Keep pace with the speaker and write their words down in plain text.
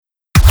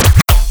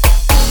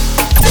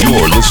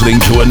You're listening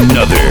to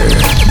another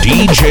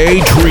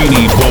DJ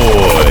Trini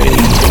Boy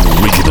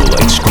original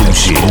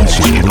exclusive.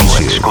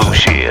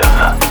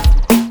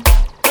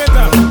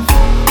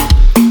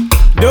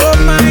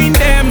 Don't mind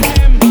them,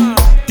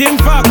 Tim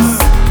Fox.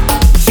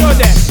 Show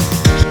them.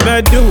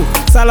 Me do.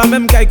 Salah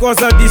même kai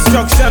cause of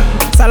destruction.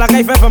 Salah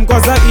kai fait from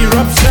cause of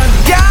eruption.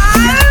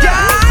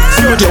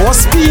 Show them. Your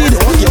speed.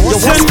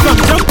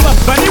 Jump up,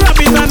 bunny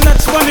rabbit and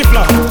touch bunny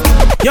floor.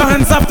 Your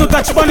hands have to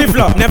touch bunny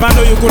floor. Never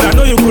know you coulda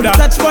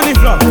touch bunny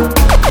floor.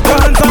 Your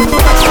hands have to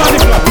touch bunny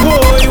floor.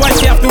 Boy, why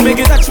she have to make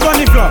it touch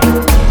bunny floor?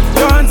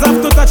 Your hands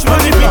have to touch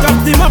bunny. Pick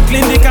up the mop,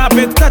 clean the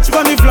carpet, touch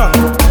bunny floor.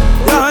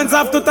 Your hands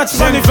have to touch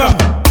bunny floor.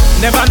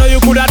 Never know you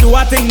coulda do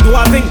a thing.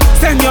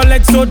 Send your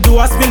legs so do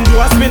a spin.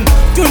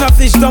 Tuna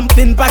fish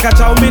dumpling, pack a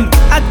chow mein.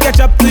 Add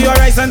ketchup to your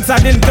rice and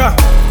sardine.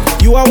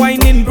 You are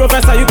whining,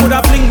 professor, you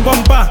coulda fling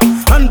bumper.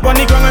 Hand on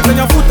the ground and turn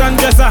your foot and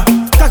dresser.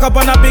 Tack up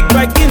on a big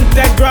bike,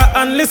 Integra,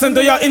 and listen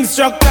to your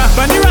instructor.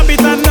 Bunny rabbit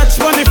and touch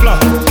bunny floor.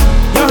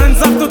 Your hands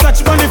have to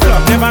touch bunny floor.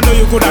 Never know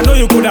you coulda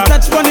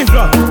touch bunny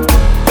floor.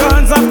 Your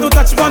hands have to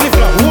touch bunny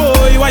floor.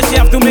 Whoa, why she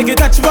have to make it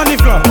touch bunny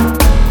floor?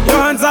 Your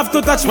hands have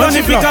to touch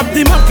bunny floor. Pick up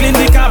the mop, clean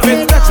the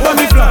carpet, touch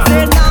bunny floor.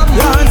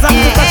 Your hands have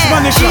to touch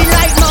bunny floor. She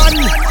like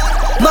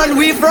man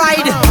we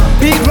ride.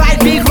 Big ride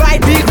this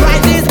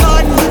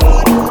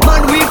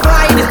man we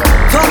ride.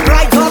 Top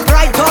right.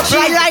 She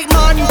like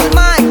man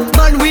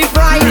we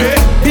ride.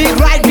 Big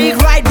ride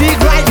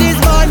this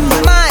man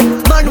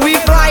we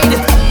ride.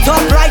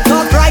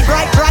 Top right.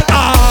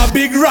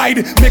 Big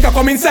ride, make her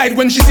come inside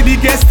when she see the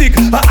gas stick.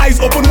 Her eyes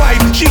open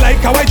wide, she like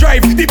how I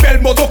drive the bell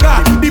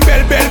motorcar. The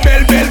bell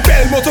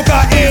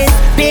motorcar is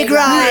big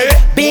ride.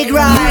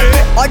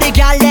 All the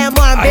gal them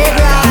want big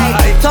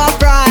ride.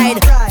 Top ride.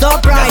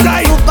 Super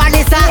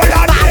Nissan,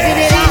 passing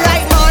it out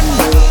like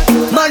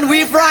man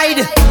we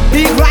ride.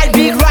 Big ride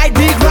this man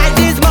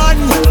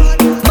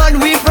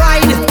we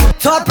ride.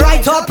 Top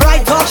right. She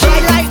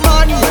like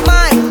man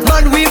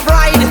we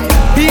ride.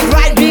 Big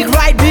ride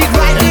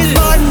this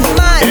man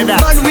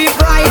we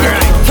ride.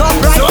 Top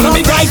right.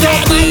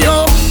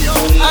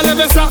 Allez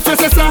vers ça, fais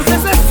ça.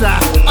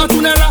 En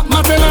tournant la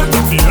matela.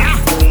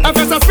 Elle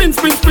fait ça spin,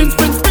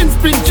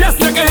 just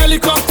like a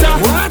helicopter.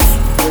 What?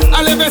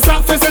 Allez vers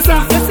ça, fais ça.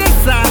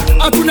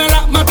 En tournant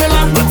la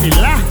matela.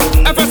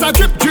 Elle fait ça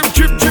drip,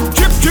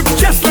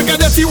 just like a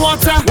dirty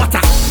water.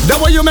 The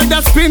way you make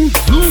that spin,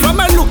 from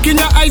a look in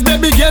your eyes,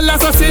 baby girl,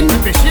 assassin.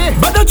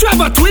 But don't you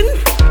have a twin?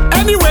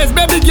 Anyways,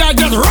 baby girl,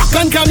 just rock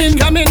and come in.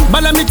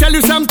 But let me tell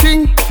you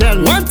something.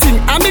 One thing,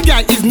 I'm the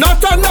guy is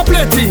not on the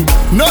plating.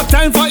 No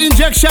time for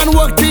injection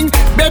working.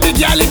 Baby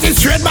girl, it is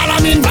straight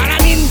balamin.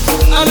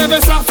 Allez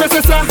vers ça, fais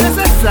ça.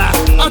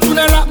 En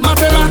tournant la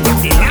matela.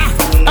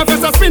 Elle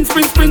fait ça spin,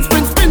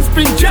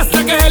 just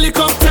like a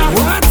helicopter.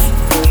 What?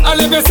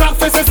 Allez vers ça,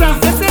 fais ça.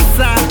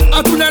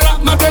 En tournant la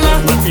matela.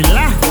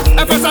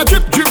 Elle fait ça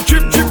drip,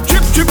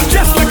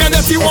 just like a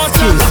dirty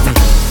water.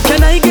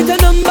 Can I get a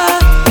number?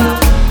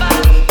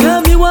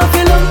 Can me want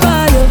feel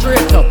lumber, yo.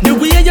 The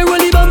way you roll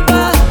the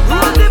bumper,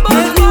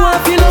 make me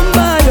want feel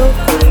lumber, yo.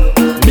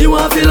 Me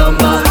want feel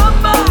lumber,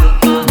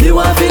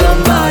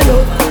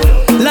 yo.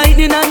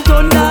 Lightning and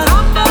thunder,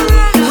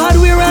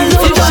 hardware and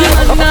lumber. She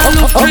man now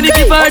look pretty,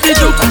 give her the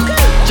juke.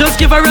 Just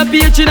give her a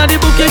page in the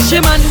book. If she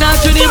man now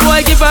Trini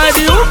boy, give her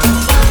the hook.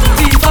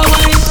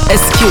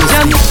 Excuse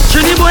me,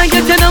 Trini boy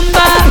get your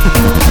number.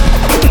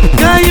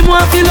 Can you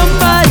want feel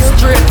lumber, yo.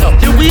 Straight up.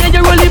 The way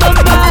you roll the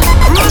bumper,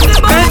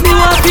 make me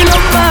want feel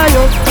lumber,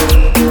 yo.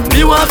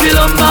 Me want feel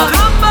lumber.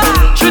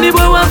 Trini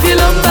boy want feel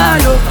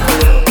lumber, yo.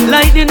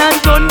 Lightning and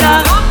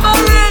thunder,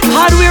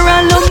 hardware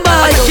and lumber.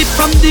 I hit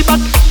from the back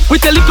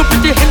with a little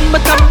pretty hen,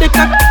 but I'm the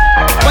cock.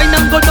 Wine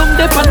and go down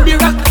there on the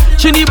rock.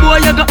 Trini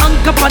boy, you go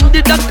anchor on the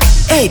dock.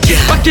 Hey,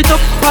 back it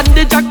up on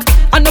the jack.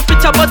 And a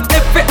picture but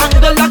every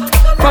angle lock.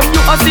 From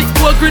you I see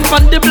gold green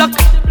on the block.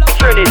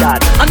 Trinidad.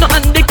 I know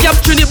handicap,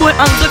 Trini boy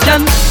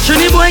Anglican.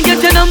 Trini boy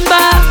get your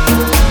number.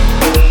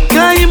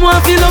 Can you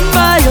want feel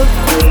lumber, yo.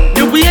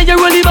 The way you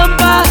roll the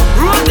bumper,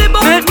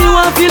 make me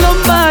want feel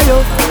lumber,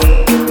 yo.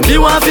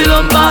 Me want feel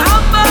lumber.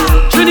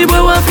 Trini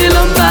boy want feel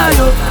lumber,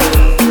 yo.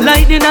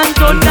 Lightning and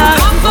thunder,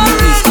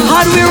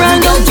 hardware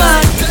and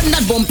lumber. Turn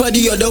that bumper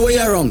the other way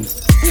around.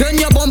 Turn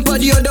your bumper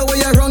the other way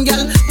around,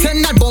 girl.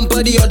 Turn that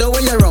bumper the other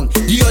way around.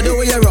 The other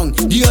way around,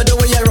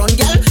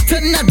 girl.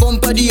 Turn that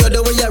bumper the other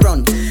way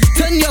around.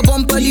 Turn your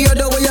bumper the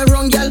other way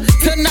around, girl.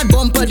 Turn that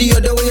bumper the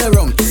other way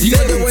around. The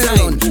other way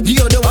around, Can you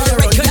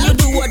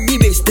do what the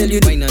bass tell you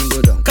to? Wine and go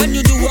down. Can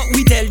you do what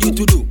we tell you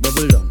to do?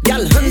 Bubble down.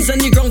 Girl, hands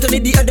on the ground, turn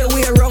it the other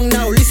way around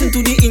now. Listen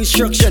to the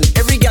instruction.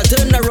 Every girl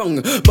turn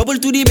around. Bubble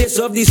to the bass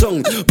of the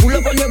song. Pull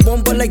up on your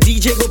bumper like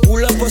DJ go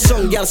pull up a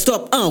song. Girl,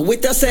 stop.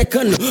 Wait a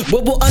second.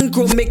 Bobo and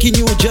Crow making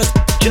you just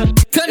turn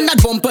that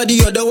bumper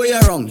the other way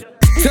around.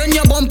 Turn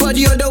your bumper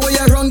the other way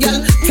around,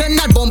 girl. Turn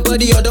that bumper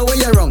the other way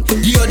around.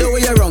 The other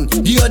way around, girl.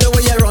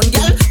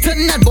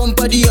 Turn that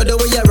bumper the other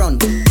way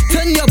around.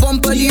 Turn your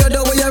bumper the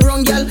other way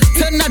around, girl.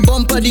 Turn that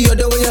bumper the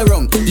other way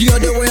around. The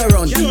other way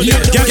around.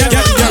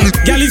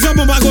 Girl, is your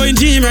bumper going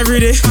gym every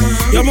day?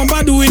 Your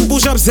bumper doing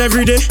push-ups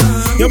every day.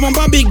 Your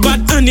bumper big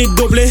bad and it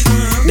double.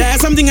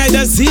 There's something I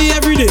just see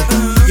every day.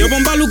 Your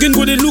bumper looking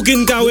good, it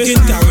looking kawe.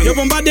 Your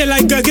bumper they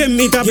like a game,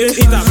 it a play.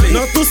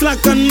 Not too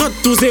slack and not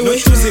too say way.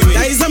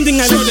 That is something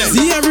I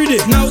see every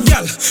day. Now,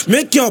 girl,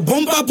 make your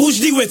bumper push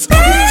the weights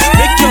up.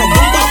 Make your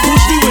bumper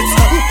push the weights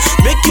up.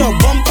 Make your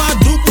bumper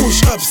do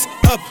push-ups.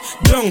 Up,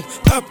 down,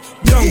 up,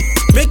 down.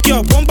 Make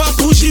your bumper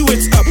push the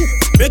weights up.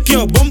 Make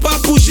your bumper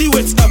push the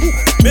weights up.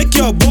 Make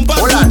your bumper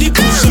do the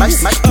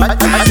push-ups.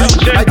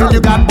 Michael,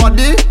 you got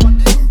body.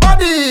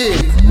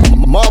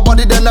 More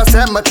body than a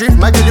cemetery.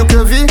 Michael, you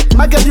curvy.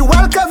 Michael, you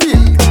well curvy.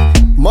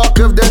 More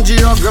curve than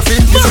geography.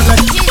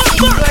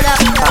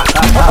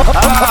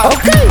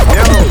 Okay.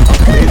 Yo,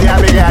 maybe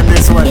I began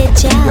this one.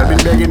 You've been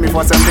begging me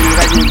for something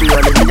right into you.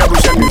 The bigger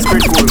bush and it's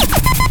pretty cool.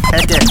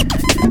 Okay.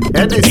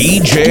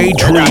 DJ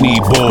Trini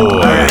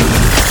Boy.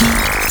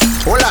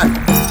 Hold on.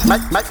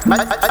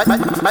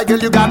 Michael,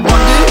 you got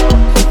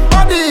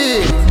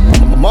body.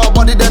 More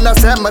body than a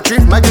cemetery.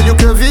 Michael, you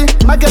curvy.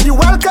 Michael, you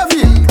well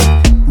curvy.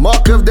 More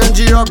curve than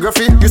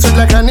geography. You sweet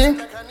like honey.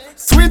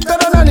 Sweeter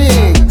than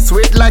honey.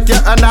 Sweet like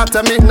your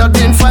anatomy. Not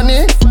being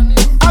funny.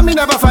 I mean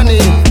never funny.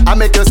 I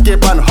make you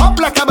skip and hop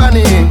like a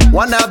bunny.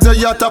 Wanna observe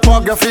your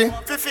topography,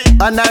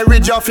 and I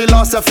read your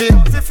philosophy.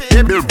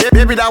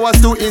 Baby, that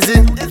was too easy.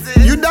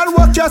 You done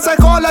work your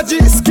psychology,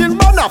 skin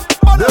burn up,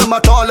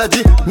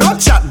 dermatology. No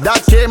chat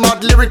that came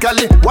out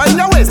lyrically. Wind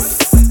your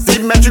waist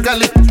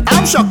symmetrically.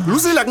 I'm shocked,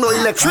 losing like no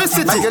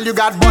electricity. My girl, you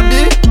got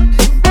body.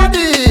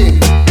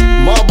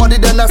 More body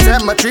than a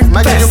cemetery.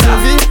 My girl, you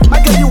curvy. My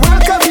girl, you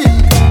well curvy.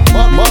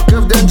 More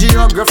curve than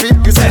geography.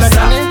 You say like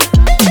honey,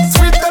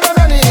 sweeter than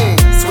honey.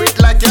 Sweet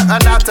like your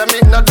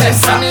anatomy, not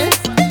this funny.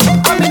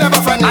 I mean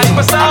never funny. I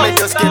make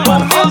your skin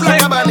hop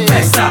like a bunny.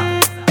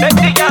 Let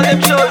the girl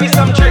them show me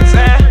some tricks,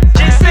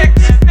 G6,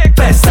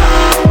 Festa,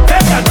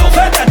 feta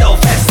do,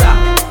 festa.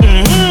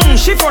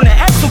 She from the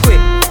X to quick.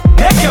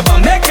 Make your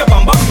bum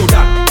back to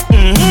that.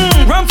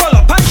 Run full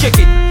up and shake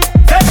it.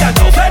 Feta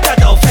do,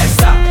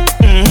 festa.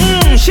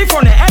 She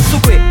from the X to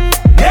quick.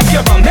 Make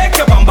your bum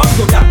back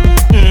to that.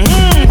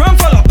 Run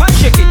full up and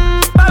shake it.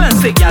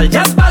 Balance it, girl,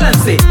 just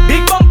balance it.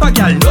 Big bumper,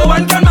 girl, no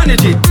one can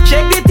manage it.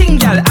 Shake the thing,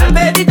 girl, and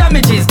pay the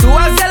damages. Do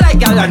as you like,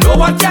 girl, I know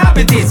what your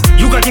habit is.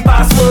 You got the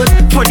password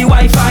for the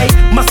Wi-Fi.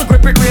 Must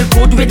grip it real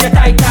good with your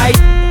tight.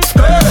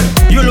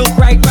 Skirt, you look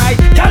right.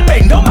 Girl,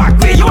 bend down back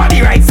way, you are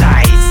the right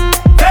size.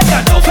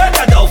 Feta do,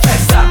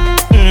 festa.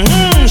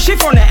 She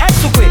from the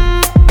X to quick.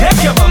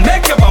 Make your bum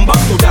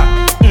back to that.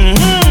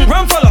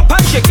 Run full up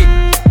and shake it.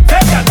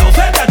 Feta do,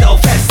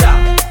 festa.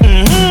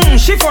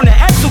 She from the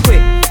X to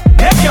quick.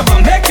 Make your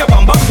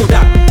bum back to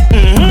that.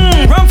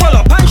 Run full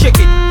up and shake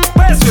it.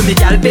 Press for me,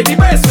 girl, baby,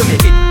 press for me.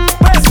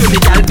 Press for me,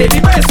 girl, baby,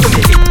 press for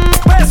me.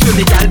 Press for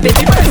me, girl,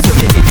 baby, press for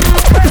me.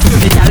 Press for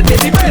me, girl,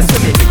 baby, press for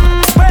me.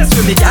 Press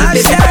for me, girl,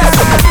 baby, press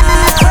for me.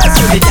 Press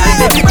for me, girl,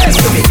 baby, press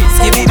for me.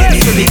 Give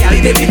me, girl,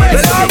 baby,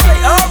 press for me.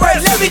 Alright,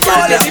 let me go,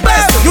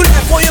 You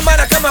left for your man,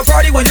 I come and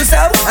party with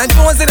yourself. And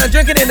Jones and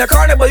drinking in the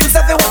carnival. You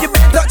something when you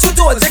touch your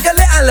toes, take a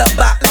little look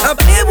back. I'm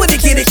playing with the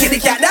kitty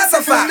cat, that's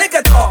a fact. Make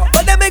a talk,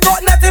 but then we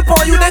got nothing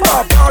for you. They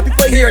got power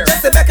people here,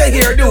 just the back of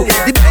here do.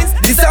 The pants,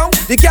 the sound,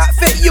 the cat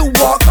fit you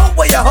walk out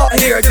where your hot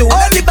hair do.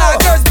 All the bad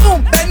girls,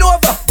 boom, bend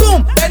over,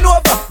 boom, bend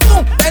over,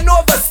 boom, bend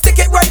over. Stick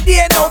it right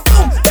there now,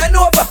 boom, bend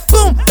over,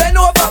 boom, bend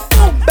over,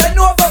 boom, bend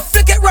over.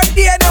 Stick it right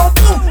there now,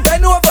 boom,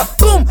 bend over,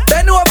 boom,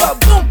 bend over,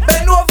 boom,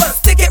 bend over.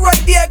 Stick it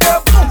right there,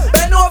 girl, boom,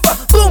 bend over,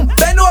 boom,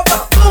 bend over,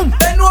 boom,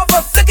 bend over.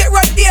 Stick it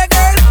right there,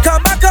 girl.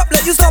 Come back up,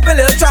 let you stop a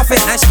little traffic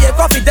and shake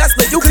off the dust,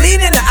 but you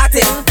clean in the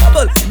attic.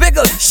 Bubble,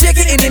 wiggle, shake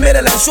it in the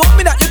middle and show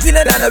me that you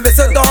cleaner than a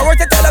whistle. Don't worry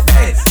to tell a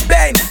bang,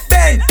 bang,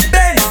 bang,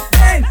 bang,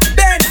 bang,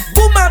 bang.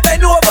 Boom, and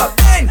bend over,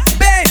 bang,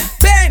 bang,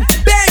 bang,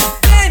 bang,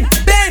 bang,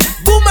 bang.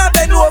 Boom, and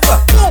bend over,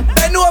 boom,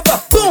 bend over,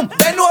 boom,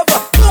 bend over,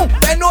 boom,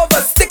 bend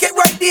over. Stick it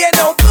right there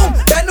now, boom,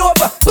 bend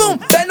over, boom,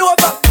 bend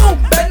over, boom,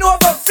 bend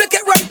over. Stick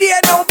it right there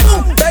now,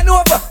 boom, bend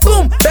over,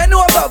 boom, bend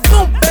over,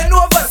 boom, bend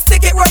over.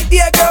 Stick it right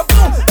there, girl,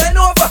 boom, bend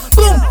over,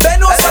 boom,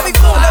 bend over. Let me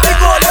go.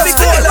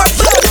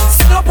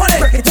 Sit up on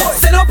it,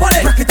 sit up on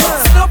it,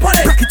 sit up on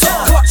it.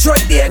 Clutch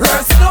right there,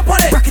 girl, sit up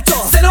on it,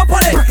 sit up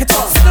on it,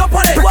 sit up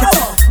on it.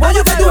 Well,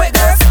 you can do it,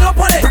 girl, sit up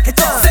on it,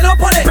 sit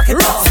up on it,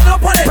 sit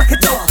up on it.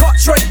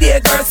 Clutch right there,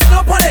 girl, sit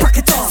up on it,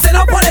 sit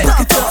up on it,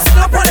 sit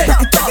up on it.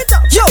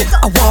 Yo,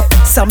 I want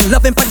some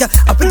loving for ya.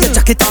 I bring your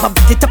jacket up, I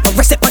back it up, I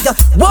rest it for ya.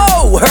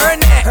 Whoa, her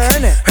neck,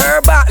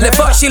 her back, left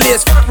but she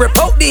lays front, rip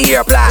out the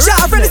hair plat. Yeah,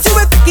 I'm ready to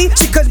a Vicky.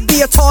 She could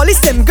be a tally,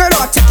 slim girl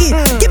or ticky.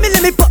 Give me,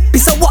 let me pop,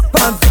 piece of what,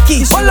 man,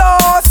 Vicky.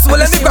 Well,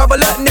 let me grab a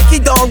little Nicky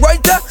down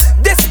right there.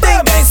 This thing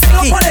ain't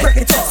sticky.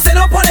 Sit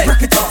up on it,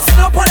 sit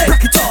up on it.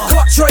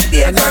 Clutch right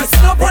there, girl.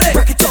 Sit up on it,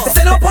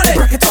 sit up on it,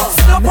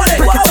 sit up on it.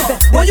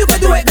 Well, you can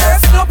do it, girl.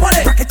 Sit up on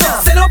it,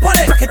 sit up on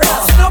it,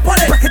 sit up on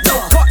it.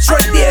 Clutch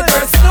right there,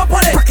 girl. Sit up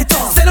on it,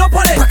 sit up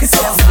on it,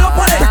 sit up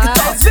on it.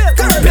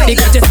 Baby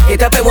girl, just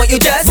get up and want you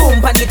just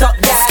boom, pan it up,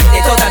 yeah. Spin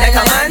it out like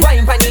a man.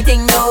 Wine pan it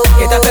thing, no.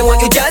 Get up and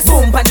want you just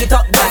boom, pan it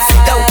up, yeah.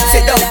 Sit down,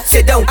 sit down,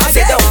 sit down,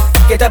 sit down.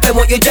 Get up and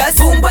want you just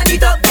boom, pan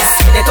it up, yeah.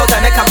 Spin it out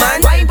like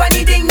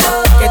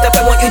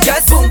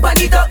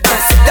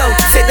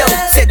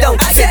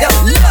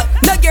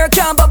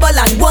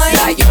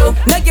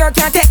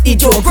the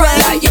joke,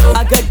 right?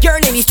 A good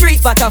girl in the street,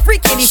 but a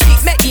freak in the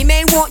street. Make the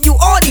man want you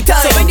all the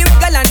time. So when you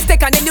wiggle and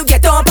stick and then you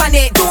get up on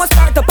it, don't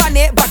start up on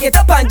it, back it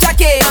up and jack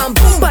it. And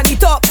boom on the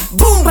top,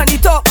 boom on the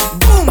top,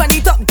 boom on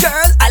the top,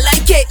 girl, I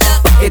like it.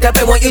 Back it up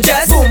and want you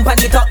just boom on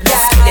the top,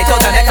 yeah. Spin it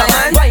out and make a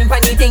man wine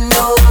on the thing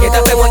now. Get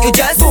up and want you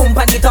just boom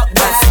on the top,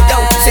 yeah. Sit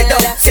down, sit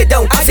down, sit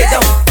down, sit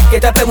down.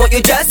 Get up and want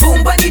you just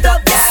boom on the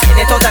top, yeah. Spin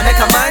it out and make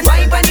a man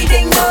wine on the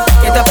thing now.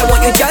 Get up and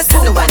want you just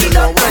boom on the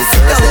top, yeah.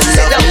 Sit down,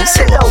 sit down,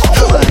 sit down.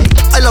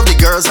 I love the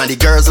girls and the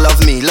girls love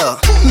me.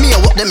 Look, me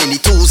I walk them in the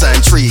 2s and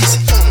 3s.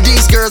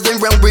 These girls them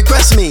round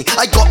request me.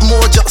 I got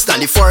more jokes than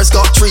the forest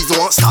got trees. They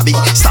want stabby,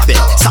 stabby,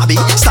 stabby,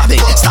 stabby,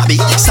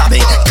 stabby, stabby.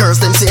 Girls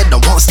them say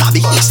they want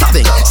stabby,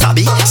 stabbing,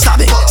 stabby,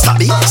 stabbing,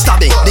 stabby,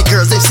 stabbing. The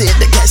girls they say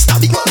they get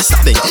stabby,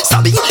 stabbing,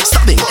 stabby,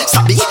 stabbing,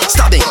 stabby,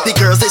 stabbing. The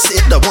girls they say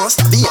they want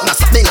stabby, na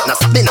stabbing, na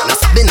stabbing, na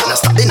stabbing, na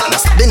stabbing, na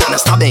stabbing, na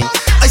stabbing.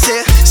 I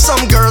say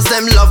some girls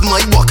them love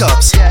my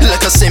walk-ups.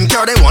 Like a sim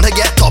car they wanna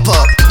get top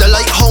up. They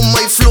like how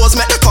my flows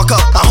make the cock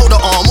up. I hold the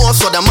arm off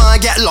so the man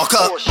get lock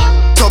up.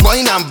 So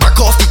wine and back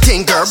off the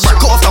thing, girl.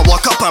 Back off and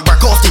walk up and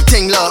back off the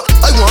thing, look.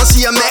 I wanna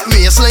see you make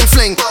me a sling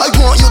fling. I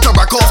want you to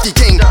back off the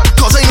thing,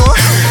 cause I know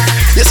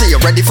you say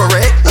you're ready for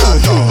it.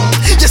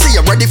 You say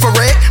you're ready for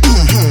it.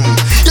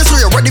 You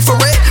say you're ready for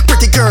it.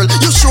 Pretty girl,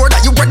 you sure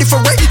that you're ready for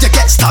it? You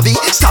get stabby,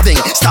 stabbing,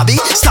 stabby,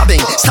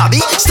 stabbing,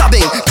 stabby,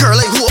 stabbing. Girl,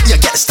 I hope you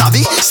get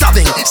stabby,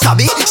 stabbing,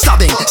 stabby,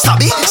 stabbing,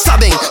 stabby,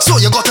 stabbing. So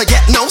you gotta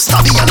get no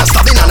stabby and a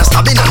stabbing and a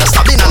stabbing and a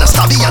stabbing and a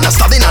stabby and a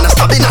stabbing and a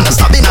stabbing and a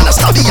stabbing and a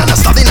stabby and a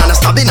stabbing and a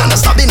stabbing and a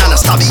stabbing and a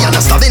stabby and a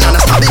stabbing and a stabbing and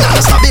a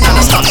stabbing and a stabbing and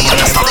a stabbing and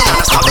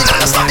a stabbing and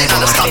a stabbing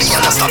and a stabbing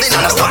and a stabbing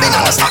and a stabbing and a stabbing and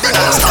a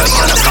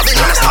stabbing and a stabbing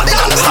and a stabbing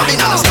and a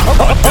stabbing and a stabbing.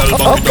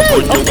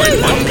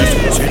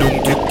 She don't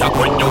tick tock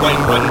when you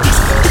wine pan this.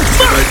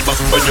 Right back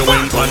when you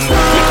wine pan.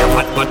 Make your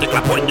fat body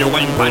clap when you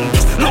wine pan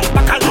this. Look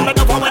back and let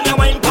over when you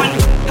wine pan.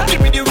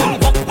 Give me the room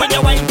walk when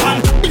you wine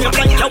pan. Be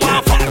like you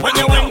want fuck when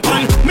you wine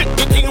pan. Make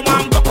the thing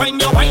warm up when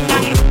you wine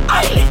pan.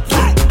 I lick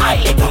up, I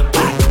lick up,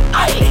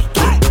 I lick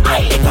up,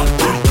 I lick up,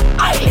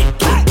 I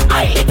lick up,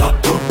 I lick up.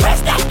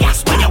 Press that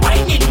gas when you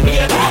wine in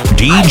baby.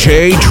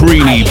 DJ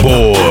Trini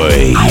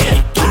Boy.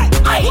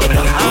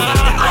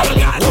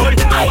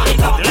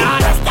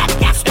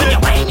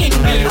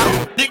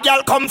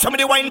 Come show me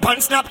the wine pan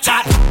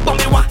Snapchat. But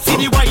me want see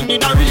the wine in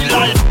a real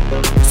life.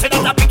 Say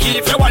that a picky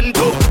if you want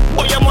to.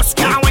 But you must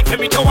can't wait for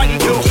me to want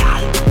you.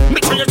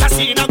 Make sure you just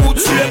see in a good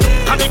shape.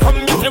 And they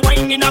come if you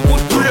wine in a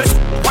good place.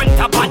 Want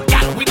a bad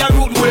gal with a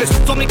rude waist.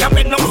 So me can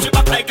bend down she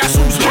back like a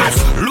shoes glass.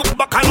 Look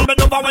back and bend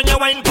over when you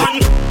wine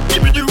pan.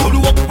 Give me the rude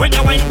walk when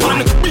you wine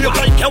pan. Be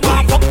like you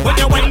want fuck when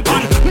you wine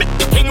pan. Make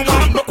the thing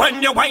warm up when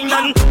you wine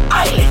pan.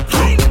 I lick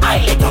up,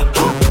 I lick up,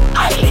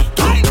 I lick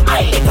up,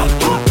 I lick up,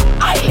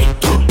 I lick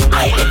up.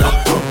 I lick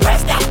up,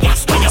 press that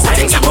gas when you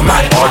wine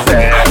pan. More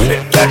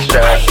dancing, less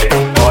stressing.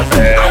 More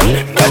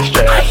dancing, less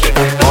stressing.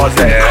 More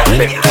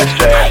dancing, less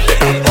stressing.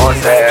 More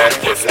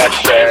dancing, less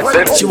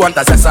stressing. She want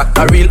a zessa,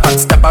 a real hot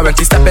stepper. When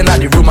she step in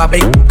the room, a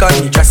big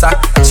gunny dresser.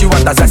 She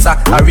want a zessa,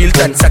 a real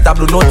trendsetter.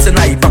 Blue notes in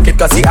her pocket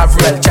cause he have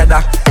real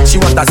cheddar. She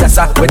want a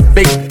zessa with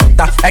big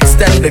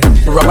extended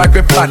rubber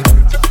grip band.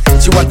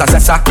 She want a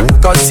zessa,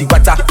 cause she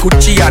got a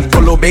Gucci and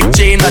polo, big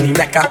chain on the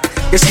necker.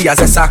 Yeah, she a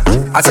zessa,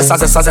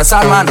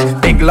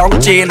 man. Big long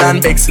chain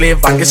and big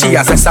slave band. Yeah, she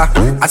a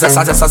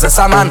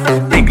zessa,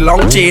 man. Big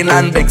long chain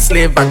and big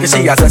slave band. Yeah,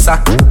 she a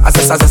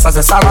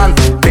zessa,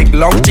 man. Big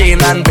long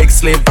chain and big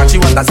slave band. She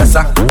want a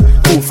zessa,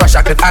 who fresh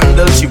I could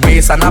handle. She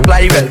waist and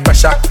apply well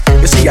pressure.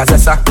 Yeah, she a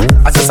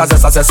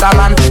zessa,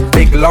 man.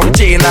 Big long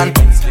chain and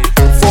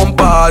foam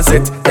bars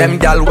it. Them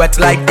gal wet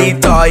like the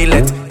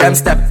toilet. Them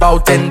step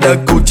out in the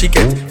Gucci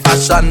kit.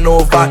 Fashion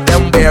over,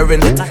 them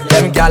wearing it.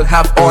 Them gal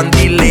have on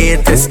the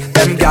latest.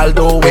 Them gal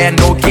don't wear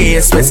no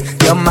K-Swiss.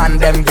 Your man,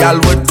 them gal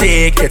would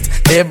take it.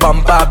 They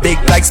bumper big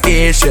like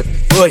spaceship.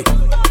 Boy,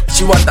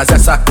 she want a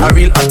zessa, a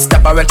real hot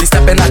stepper. When she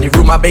step in the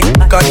room, a big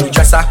gunny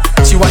dresser.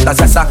 She want a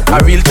zessa,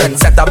 a real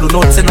trendsetter.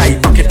 Blue notes in her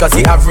pocket cause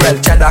he have real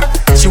cheddar.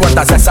 She want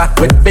a zessa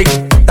with big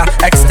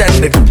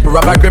extended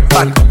rubber grip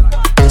band.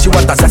 She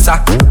want a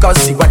zessa,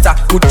 cause she got a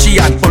Gucci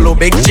and polo,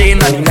 big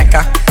chain on the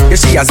necker. Yeah,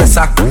 she a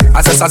zessa,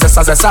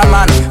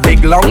 man.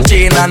 Big long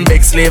chain and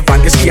big slave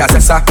band. Yeah, she a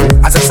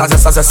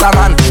zessa,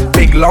 man.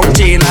 Big long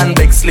chain and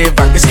big slave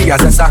band. Yeah, she a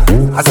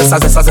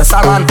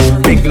zessa,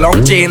 man. Big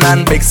long chain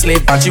and big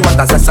slave band. She want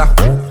a zessa,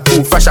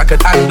 who fresh I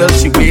could handle.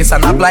 She waist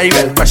and apply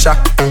well pressure.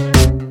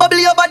 Bubble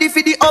your body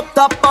for the up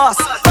top boss.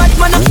 Right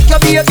man, I your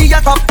baby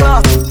a top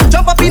class.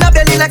 Jump up in a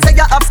belly like say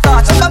you have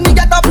starch. Love me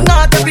get up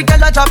north, every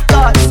girl a drop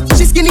class.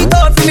 She skinny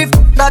tall for me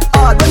that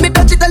hard. When me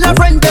touch it, tell her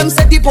friend them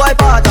say the boy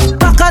bad.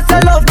 Back as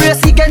a love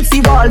brace against the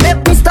wall.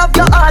 Make me stop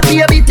your heart,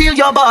 baby, till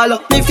your ball.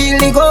 Me feel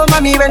the go,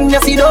 mommy, when you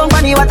see don't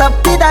money. What up,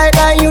 did I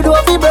die? You do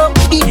fi broke.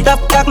 Eat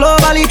up that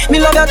globally. Me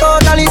love you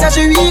totally, say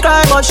she weak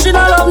cry, but she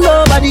don't love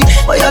nobody.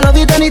 But you love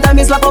it anytime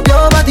me slap up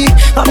your body.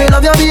 And me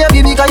love you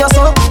baby because you're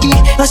so key.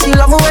 And she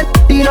love me when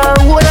in her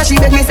whole so she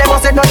beg me say,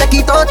 boss, no take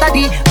it out of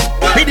the.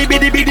 Bidi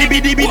bidi bidi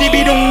bidi bidi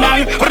bidung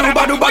dang,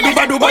 ruba duba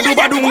duba duba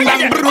duba dung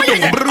dang,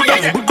 brudung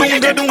brudung budung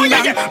gedung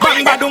dang,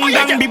 bang badung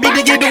dang,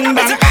 bidi gidung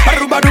dang,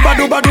 ruba duba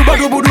duba duba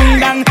duba dung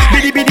dang,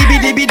 bidi bidi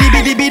bidi bidi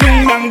bidi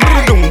bidung dang,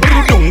 brudung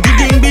brudung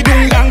ding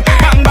bidung dang,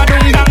 bang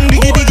badung dang,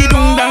 bidi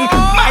gidung dang.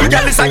 My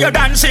girl, it's your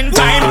dancing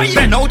time.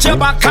 Bend out your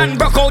back and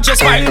broke out your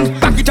spine.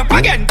 Back it up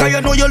again, 'cause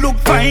you know you look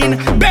fine.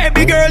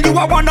 Baby girl, you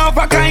are one of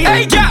a kind.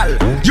 Hey girl,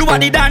 you are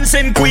the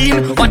dancing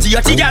queen. What you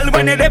see, girl,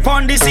 when they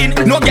on the scene?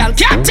 No girl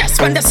can't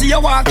test when they see you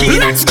walking.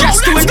 Let's go,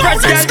 just to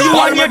impress, girl, you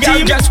on your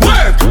team. Just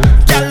work,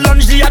 girl,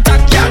 lunge the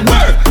attack, girl,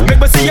 work. Make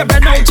me see you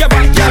bend out your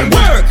back, girl,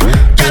 work.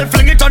 Girl,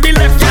 fling it on the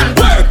left, girl,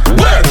 work,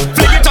 work.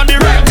 Fling it on the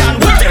right, girl,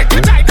 work. Take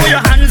your time, put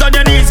your hands on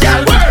your knees,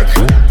 girl, work.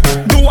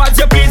 Do as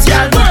you please,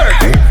 girl, work.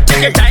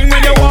 Take your time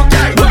when you walk,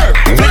 girl, work.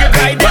 Fling it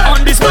right there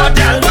on the spot,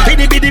 girl.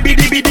 Bidi bidi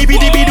bidi bidi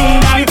bidi bidi dum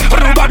dang.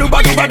 Ruba duba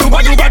duba duba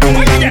duba dum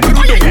dang.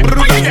 Brudung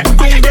brudung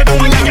dung de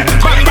dum dang.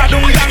 Bang ba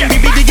dum dang.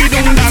 Bidi bidi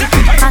dum dang.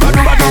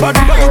 Ruba duba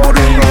duba duba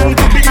dum dang.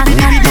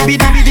 Bidi bidi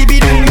bidi bidi bidi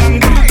dum dang.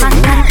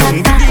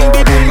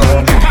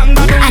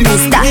 And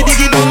it's that.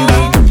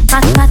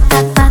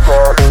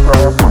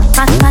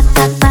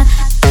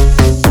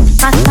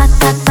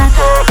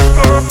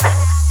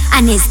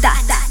 And it's that.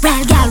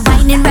 Real gal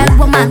whining, real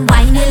woman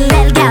whining.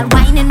 Real gal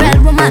whining, real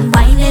woman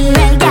whining.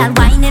 Real gal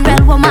whining,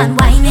 real woman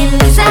whining.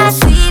 Is that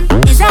scene?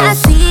 Is that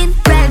scene?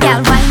 Real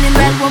gal whining,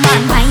 real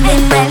woman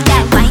whining. Real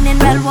gal whining,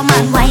 real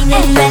woman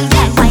whining. Real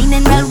gal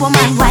whining, real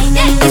woman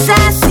whining. Is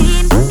that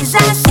scene? Is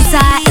that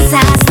snack? Is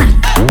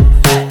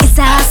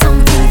that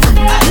something fun?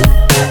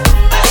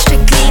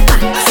 Strictly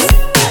facts.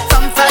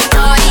 From front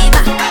to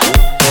back.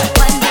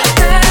 When the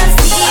girls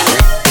team,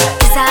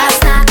 is that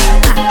snack?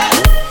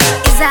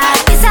 Is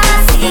that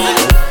scene?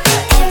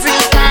 Every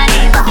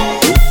carnival.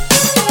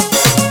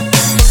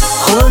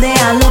 Whole day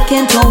I'm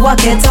looking to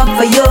work it up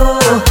for you,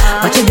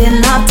 but you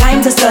didn't have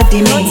time to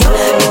study me.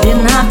 You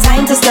didn't have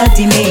time to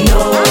study me.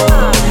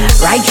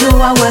 Right through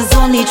I was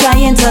only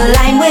trying to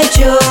line with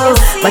you,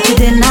 but you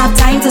didn't have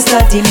time to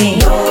study me.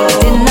 You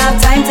didn't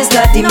have time to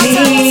study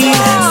me.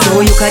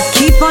 So you could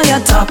keep on your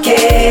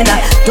talking.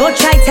 Don't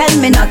try tell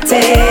me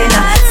nothing.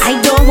 I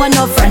don't want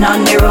no friend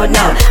on the road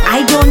now.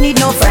 I don't need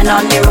no friend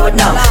on the road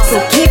now. So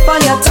keep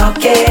on your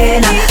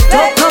talking.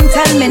 Don't come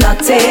tell me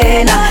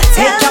nothing.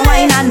 Take your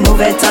wine and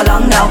move it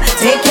along now.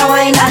 Take your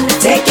wine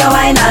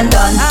and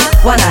done.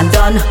 One and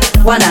done,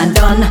 one and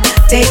done.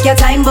 Take your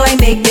time, boy,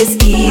 make this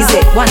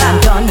easy. One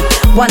and done,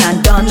 one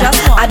and done.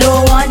 I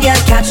don't want you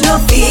to catch no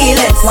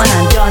feelings. One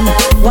and done,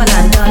 one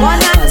and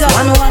done. Cause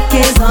one walk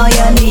is all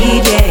you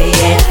need, yeah,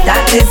 yeah.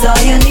 That is all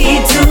you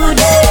need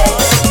today.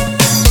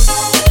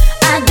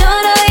 I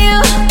don't know you,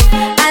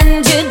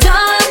 and you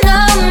don't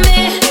know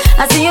me.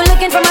 I see you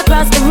looking from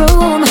across the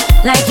room,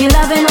 like you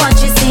loving what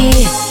you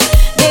see.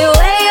 The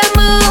way you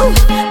move,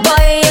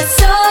 boy, you're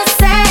so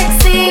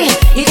sexy.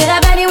 You could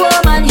have any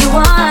woman you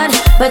want,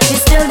 but you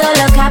still don't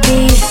look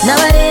happy.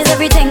 Nowadays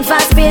everything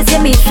fast paced. You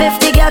meet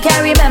 50 girl,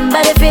 can't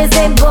remember the face,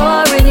 they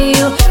boring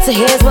you. So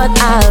here's what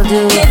I'll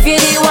do. Give you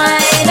the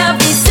wine of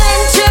the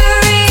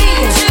century.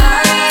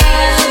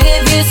 I'll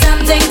give you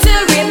something to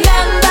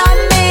remember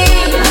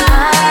me.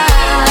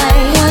 I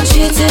want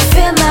you to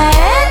feel my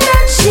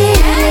energy.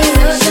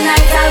 So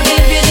tonight I'll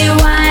give you the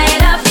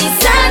wine of the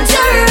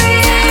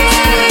century.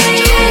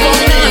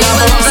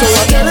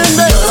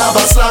 You'll have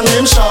a slang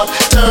name short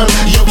term.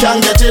 You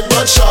can get it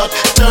but short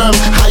term.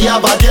 I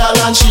have a girl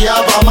and she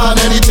have a man.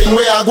 Anything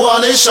where I go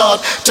on is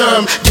short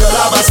term. You'll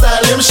have a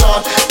style name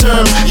short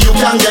term. You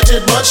can get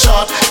it but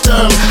short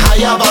term. I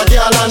have a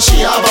girl and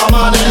she have a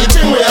man.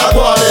 Anything where I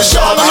go on is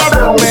short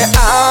term. Me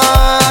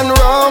on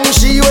wrong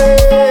she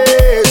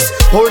ways.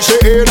 Pull she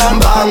in and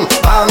bang,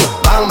 bang,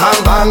 bang,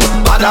 bang, bang.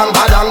 Badang,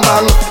 badang,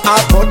 bang. I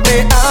put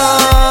me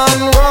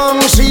on wrong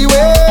she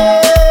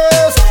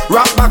ways.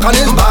 Rock back on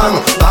his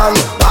bang, bang,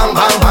 bang,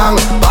 bang, bang.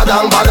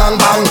 Badang, badang,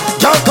 bang.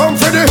 Y'all come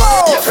for the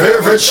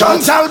favorite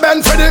shot. Tell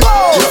Ben for the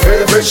your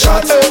favorite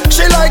shot.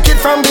 She like it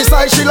from the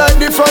side, she like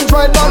the front,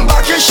 right down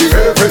back. Is she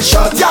favorite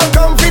shot? Y'all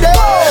come for the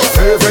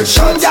favorite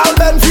shot. Y'all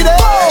Ben for the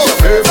your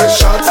favorite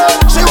shot.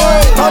 She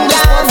wait on the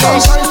spot,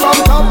 sometimes from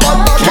top but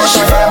back. Is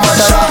she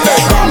favorite shot?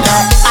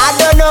 I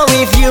don't know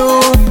if you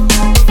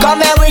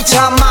come here with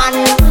your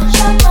man,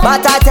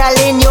 but I'm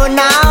telling you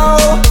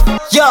now,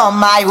 you're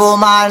my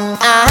woman.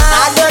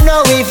 I don't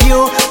know if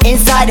you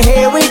inside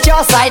here with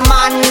your side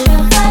man,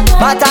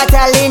 but I'm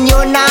telling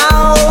you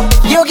now,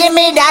 you give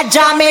me that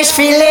jamish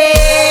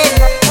feeling.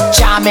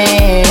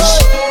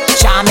 Jamish,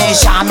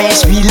 jamish,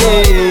 jamish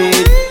feeling.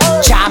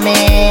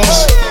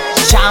 Jamish,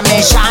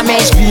 jamish,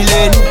 jamish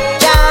feeling.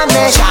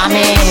 Jamish,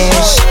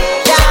 jamish,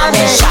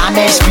 jamish,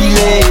 jamish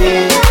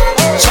feeling.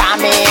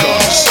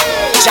 Jamish,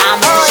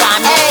 jamish,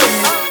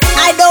 jamish.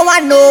 I don't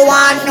want no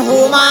one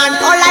woman.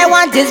 All I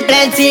want is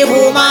plenty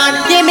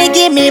woman. Give me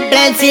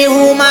plenty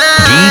woman.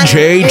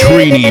 DJ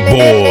Trini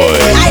Boy.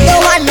 I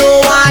don't want no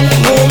one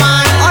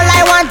woman. All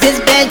I want is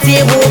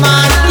plenty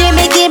woman.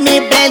 Give me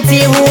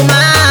plenty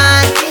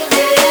woman.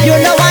 You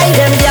know why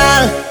them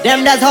girl,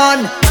 them that's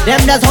on.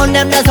 them the son,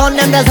 them the son,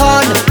 them the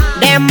son.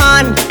 Them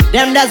man,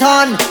 them the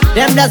son,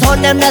 them the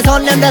son, them the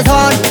son, them the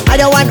son. I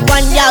don't want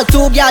 1 girl,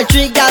 2 girl,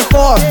 3 girl,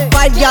 4,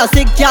 5 girl,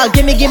 6 girl,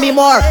 give me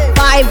more.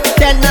 5,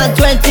 10 and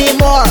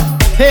 20 more.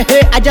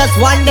 I just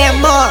want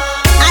them more.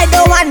 I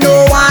don't want no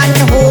one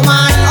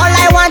woman. All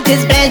I want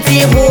is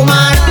plenty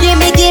woman. Give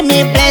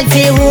me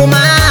plenty woman.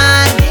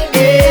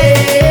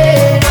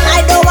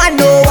 I don't want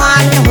no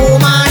one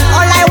woman.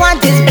 All I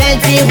want is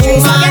plenty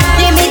woman.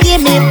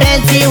 Give me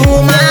plenty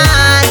woman.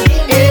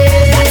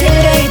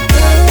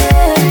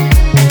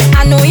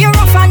 I know you're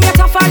rough and you're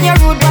tough and you're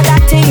rude, but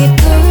that ain't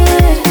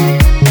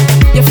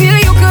good. You feel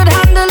you could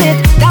handle it,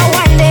 that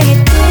one day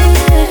it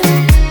good.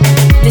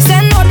 They say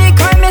no, they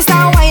call me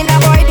star wine,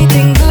 that boy, they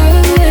think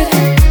good.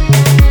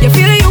 You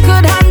feel you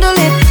could handle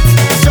it.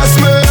 Trust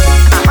me,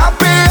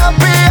 happy,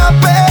 happy,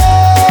 happy.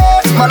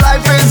 My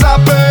life is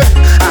happy.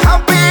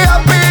 Happy,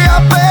 happy,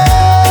 happy.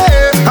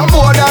 I'm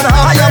more than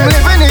happy. I am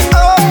living it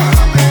up,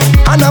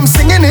 and I'm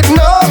singing it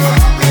now.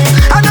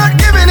 I'm not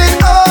giving it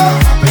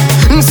up.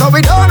 So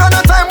we don't know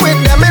no time with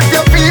them if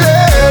you feel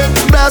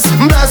it. Bless,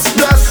 bless,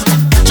 bless.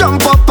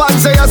 Jump up and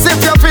say yes if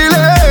you're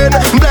feeling.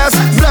 Bless,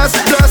 bless,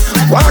 bless.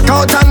 Walk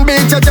out and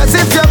beat your chest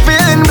if you're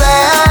feeling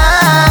blessed.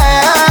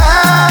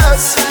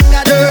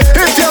 Yeah,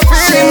 if you're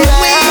feeling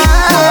blessed.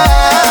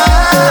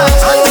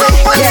 Hands up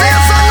and say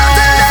yes or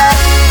nothing there.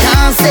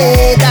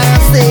 Dansez,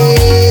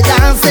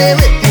 dansez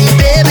with me,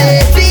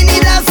 baby. Fini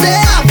danser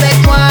avec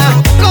moi.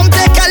 Come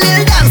take a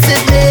little dance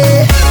with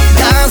me.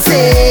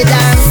 Dansez,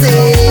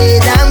 dansez,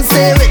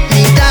 dansez with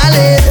me,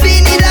 darling.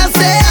 Fini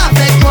danser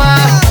avec moi.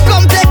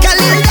 Come take a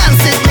little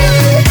dance with me.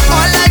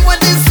 All I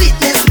want is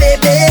sweetness,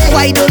 baby.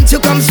 Why don't you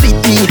come sweet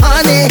me,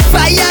 honey?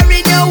 Fire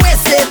in your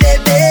waist,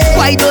 baby.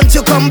 Why don't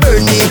you come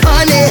burn me,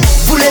 honey?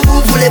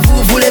 Voulez-vous,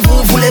 voulez-vous,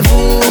 voulez-vous,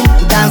 voulez-vous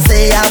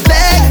danser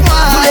avec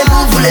moi?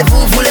 Voulez-vous,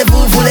 voulez-vous,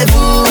 voulez-vous,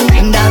 voulez-vous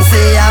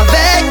danser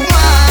avec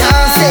moi?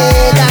 Dansez,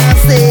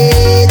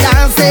 dansez,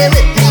 dansez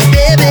with me,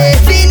 baby.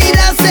 Fini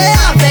danser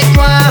avec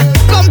moi.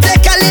 Come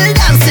take a little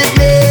dance with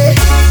me.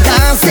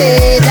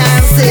 Dansez,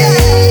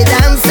 dansez,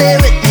 dansez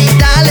with me,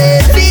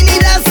 darling. Fini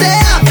danser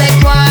avec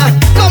moi.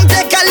 Come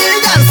take a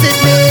little dance with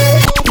me.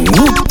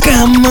 Ou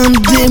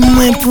kamande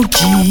mwen pou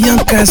ki yon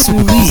ka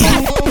souri.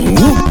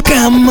 Ou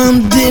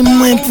kamande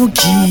mwen pou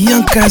ki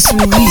yon ka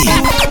souri.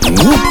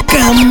 Ou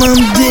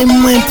kamande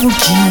mwen pou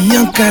ki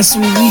yon ka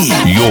souri.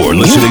 You're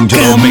listening to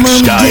the mix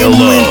style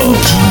of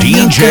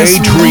DJ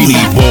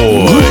Trini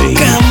Boy. Ou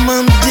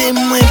kamande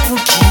mwen pou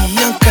ki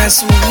yon ka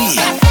souri.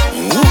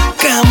 Ou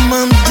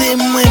kamande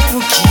mwen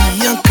pou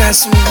ki yon ka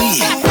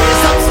souri.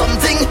 Raise up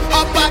something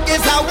up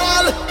against a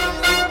wall.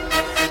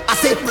 I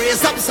say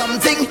raise up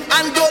something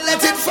and don't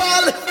let it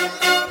fall.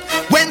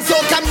 When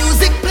soca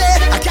music play,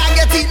 I can't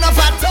get enough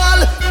at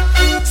all.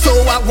 So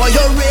I want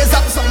you raise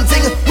up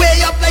something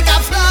way up like a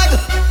flag.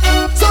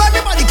 So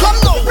everybody come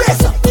now,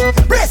 brace up,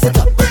 brace it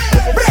up,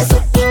 brace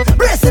up,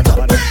 brace it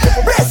up,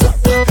 brace up,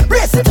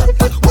 brace it up.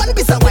 One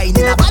piece of wine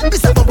in a one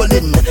piece of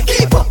bubbling.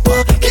 Keep up,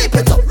 keep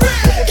it up,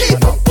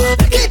 keep up,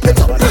 keep it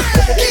up,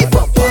 keep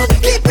up,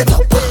 keep it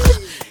up.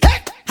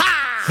 Hey, ha!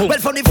 Well,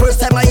 from the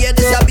first time I hear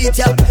this, I beat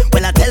ya.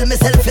 Well, I tell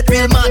myself it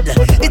real mad.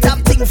 It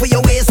have thing for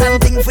your waist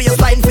and thing for your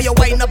spine, for your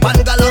wine up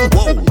and galang.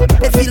 Whoa,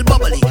 they feel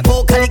bubbly,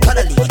 vocally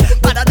cuddly,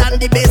 better than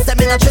the bass them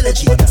in a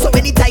trilogy. So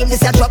anytime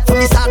this a drop from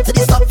the start to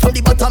the stop, from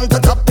the bottom to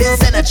top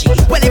is energy.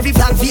 Well, every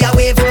flag via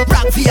wave,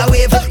 rock via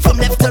wave, from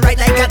left to right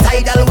like a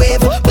tidal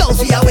wave.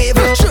 Blouse via wave,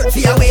 shirt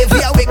via wave,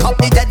 wake up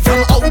the dead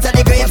from out of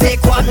the grave.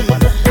 Take one,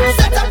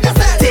 set up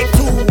yourself. Take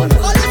two,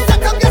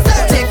 set up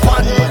yourself. Take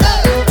 1,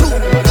 2,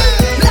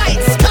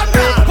 lights,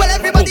 camera. Well,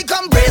 everybody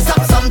come brace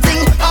up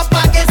something up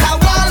against a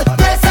wall.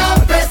 Brace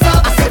up, brace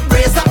up. I said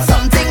brace up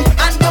something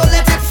and don't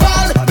let it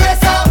fall.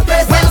 Brace up,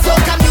 brace up. When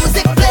soca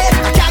music play,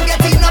 I can't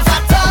get enough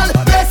at all.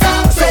 Brace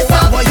up, brace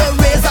up. Boy, you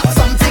raise up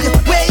something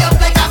way up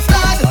like a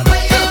flag.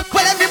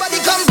 Well, everybody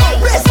come go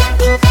brace up,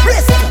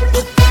 brace up,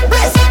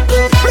 brace up,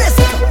 brace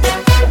up,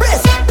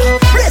 brace up,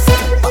 brace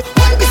up.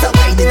 One piece of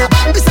wine in a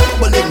one piece of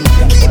bubbling.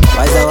 Keep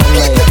up,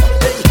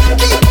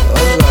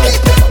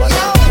 keep it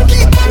up,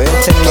 keep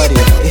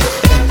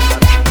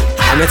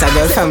I met a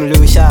girl from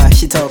Lucia,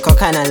 she talk all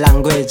kind of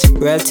language.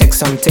 Real take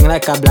something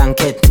like a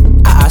blanket.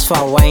 I asked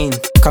for wine,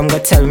 come go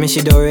tell me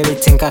she don't really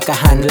think I can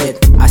handle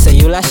it. I say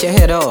you lash your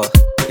head off,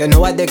 you know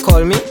what they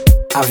call me?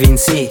 A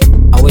Vinci,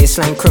 a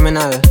waistline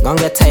criminal. Gon'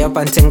 get tie up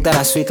and think that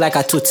I sweet like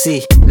a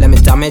Tootsie. Let me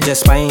damage your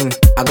spine,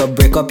 I go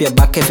break up your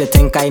back if you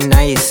think I'm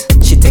nice.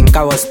 She think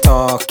I was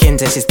talking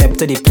till she stepped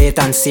to the plate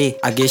and see.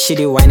 I gave she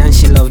the wine and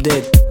she loved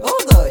it. Oh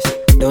gosh,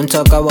 don't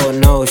talk about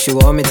no, she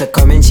want me to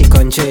come in she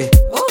country.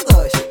 Oh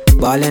gosh,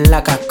 ballin'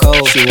 like a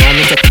cow, she want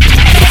me to.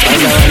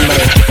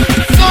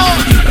 Oh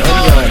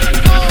god,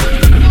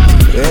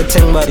 real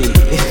thing buddy.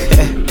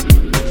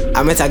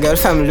 I met a girl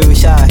from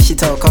Lucia, she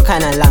talk all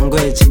kind of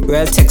language.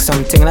 Real take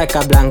something like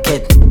a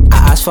blanket.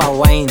 I asked for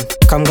wine,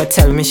 come go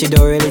tell me she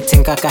don't really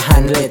think I can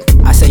handle it.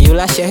 I say you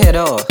lash your head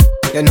off,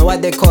 you know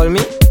what they call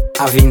me?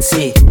 a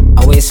Vinci,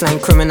 a waistline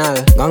criminal.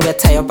 Gon' get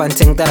tie up and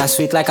think that I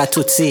sweet like a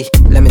Tootsie.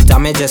 Let me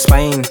damage your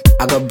spine,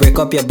 I go break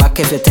up your back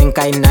if you think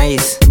I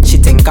nice. She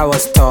think I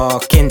was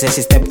talking till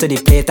she stepped to the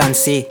plate and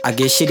see. I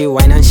gave she the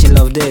wine and she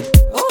loved it.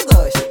 Oh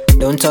gosh.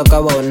 Don't talk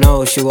about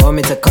no, she want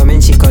me to come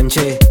in she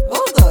country.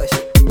 Oh gosh.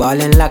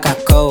 Ballin' like a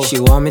cow, she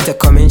want me to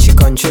come in she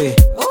country.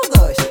 Oh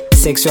gosh.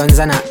 6 runs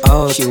and a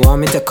out, she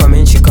want me to come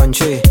in she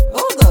country.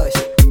 Oh gosh.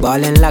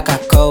 Ballin' like a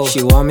cow,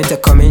 she want me to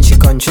come in she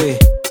country.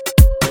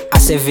 I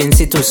say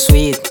Vinci too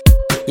sweet,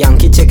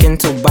 Yankee chicken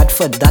too bad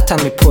for that,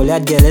 and me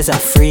Polish girl is a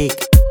freak.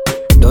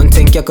 Don't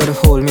think you could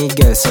hold me,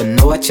 girl, so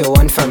know what you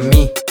want from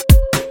me.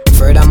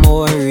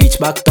 Furthermore, when we reach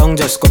back down,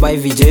 just go by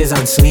VJs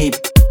and sleep.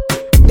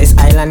 This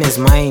island is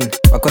mine,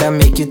 what could I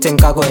make you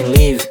think I go and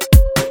leave?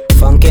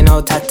 Funkin'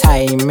 out of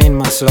timing,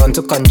 must learn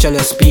to control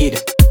your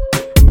speed.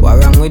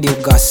 What wrong with you,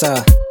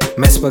 Gossa?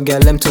 Mess with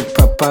girl, them too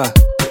proper.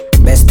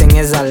 Best thing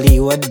is a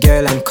Leeward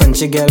girl and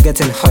country girl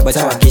getting hotter. But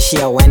I give she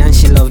a wine and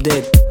she loved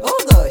it. Oh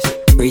gosh.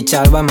 Reach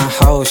out by my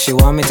house, she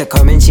want me to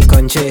come in she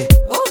country.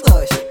 Oh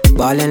gosh.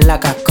 Ballin'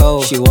 like a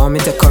cow, she want me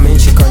to come in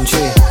she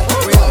country.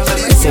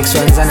 6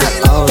 runs and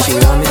a out, she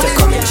want me to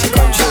come in she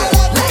country.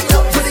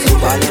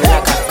 Ballin'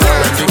 like a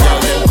cow. When the girl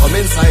them come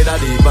inside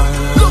of the bar,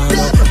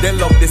 they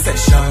love the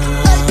session.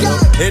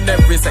 In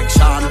every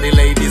section, the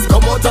ladies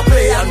come out to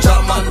play and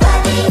jam and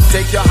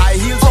take your high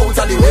heels out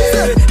of the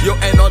way. Your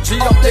energy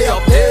up there,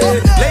 up there.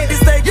 Ladies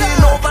taking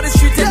over the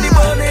street in the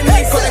morning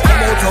heat, so they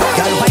come out.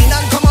 Girl, wine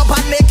and come up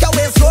and make your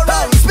waist slow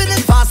down. Spin it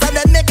fast and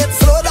then make it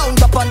slow down.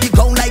 Up on the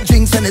ground like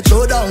drinks when it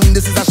throw down.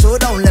 This is a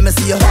showdown, let me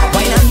see you.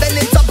 Wine and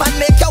bend it up and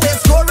make your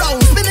waist go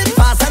round. Spin it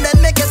fast and then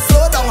make it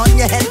slow down. On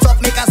your head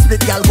top, make a split,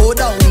 girl, go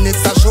down.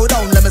 It's a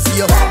showdown, let me see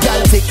you.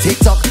 Girl, tick, tick,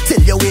 tock,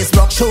 till your waist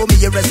rock. Show me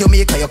your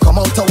resume, can you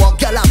come out to walk?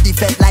 Girl, have the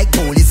fed like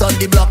police on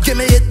the block. Give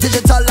me it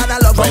digital and I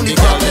love when the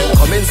girl them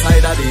come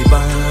inside of the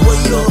bar,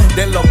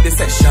 they love the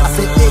session.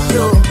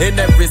 In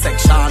every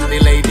section, the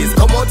ladies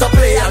come out to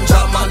play and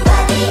jam and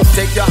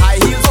take your high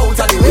heels out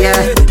of the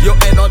way. Your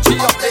energy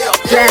up there,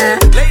 up there.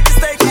 Ladies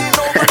taking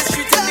over the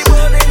street in the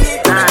morning heat,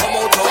 come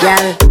out to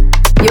girl,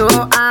 you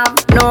have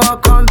no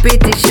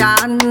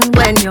competition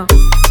when you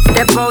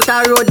step out the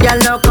road, girl,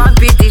 no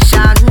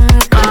competition.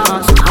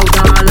 Cause out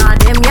all of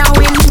them you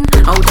win,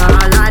 out all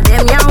of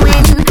them you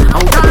win,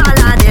 out all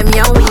of them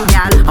you win,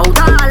 girl, out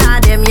all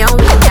of them you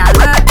win, girl.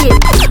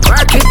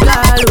 Work it,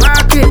 girl,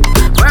 work it,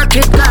 work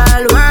it,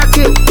 girl, work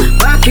it,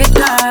 work it,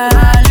 girl.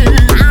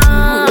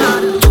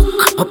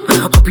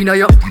 Up inna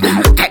yo,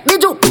 take the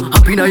joke.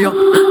 Up inna yo,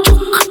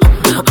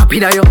 up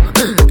inna yo,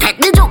 take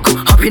the joke.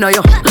 Up inna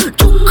yo,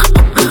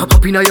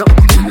 up inna yo,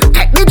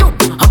 take the joke.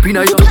 Up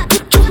inna yo,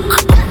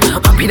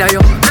 up inna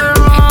yo.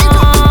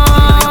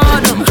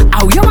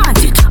 How you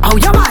want it? How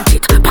you want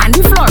it? Pan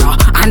the floor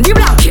and the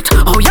blanket.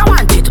 How you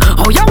want it?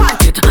 How you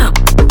want it?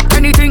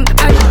 Anything,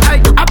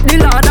 hey, up the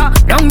ladder,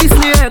 down the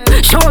snake.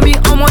 Show me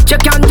how much you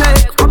can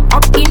take.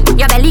 Up in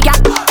your belly,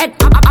 girl. Head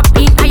up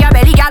in your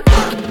belly, girl.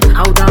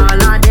 Out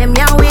all of them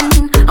you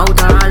win. Out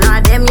all of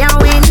them you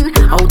win.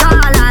 Out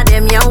all of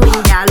them you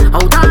win, girl.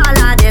 Out all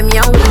of them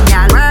you win,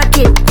 girl. Work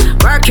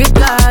it,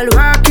 girl.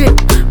 Work it,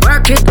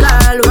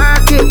 girl.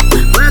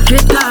 Work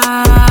it, girl.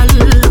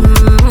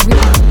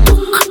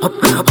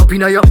 Up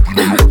inna yo,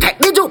 take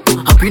the joke.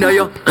 Up inna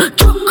yo,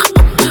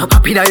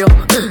 up inna yo,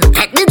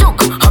 take the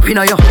joke. Up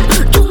inna yo,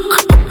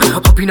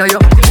 up inna yo,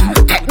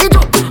 take the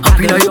joke. Up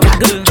inna yo,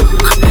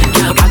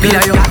 up inna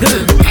yo,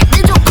 take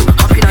the joke.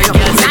 Up inna yo.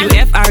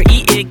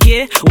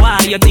 F-R-E-A-K. Why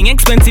you think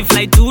expensive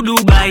flight to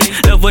Dubai?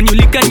 Love when you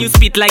lick and you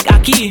spit like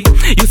Aki.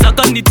 You suck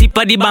on the tip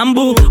of the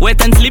bamboo,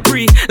 wet and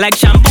slippery like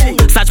shampoo.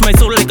 Search my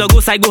soul like a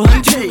ghost, I go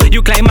hunt you.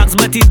 You climax,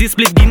 but it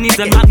display Guinness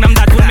and Magnum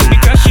that would make me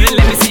crush you.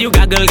 Let me see you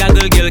gaggle,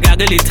 gaggle, girl,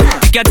 gaggle it.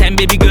 Take your time,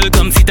 baby girl,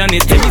 come sit on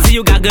it. Let me see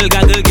you gaggle,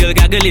 gaggle, girl,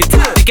 gaggle it.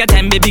 Take your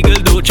time, baby girl,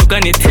 don't choke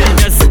on it.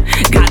 Just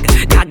gag,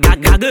 gag, gag,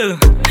 gaggle,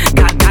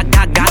 gag, gag,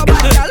 gag, gag,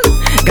 gaggle,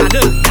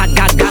 gaggle, gag,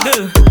 gag,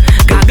 gaggle,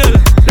 gaggle.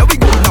 Now we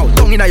go now,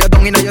 down inna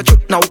your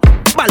truth now.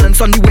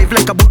 Balance on the wave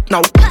like a boot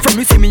now. From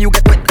you see me, you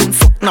get wet and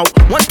soak now.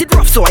 Want it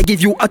rough, so I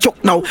give you a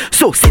choke now.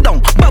 So sit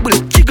down, bubble,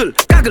 jiggle,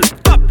 gaggle,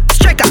 pop,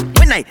 striker.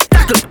 When I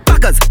tackle,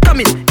 packers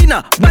coming in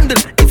a bundle.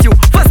 It's you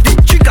first the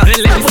trigger.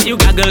 Well, let me see you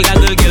gaggle,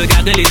 gaggle, girl,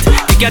 gaggle it.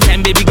 Take your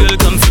time, baby girl,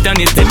 come sit on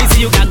it. Let me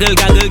see you gaggle,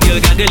 gaggle, girl,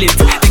 gaggle it.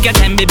 Take your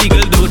time, baby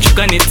girl, don't choke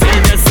on it.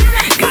 Just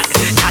gag,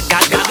 gag,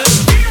 gag, gaggle,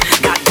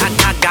 gag, gag,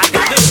 gag, gag,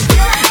 gaggle,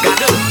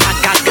 gaggle, gag,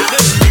 gag,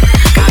 gaggle,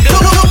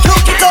 gaggle.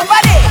 Look it over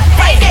there,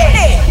 right there,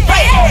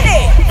 right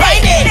there,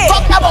 right there.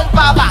 Fuck the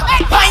bumper back,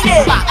 wind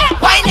it back,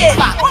 wind it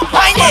back,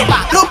 wind it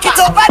back. Look it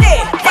over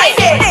there, right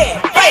there,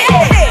 right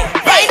there,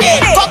 right there.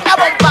 Fuck the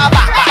bumper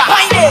back,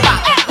 wind it back,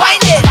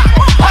 wind it back,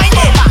 wind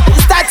it back.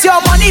 Start your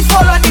money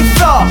fall on the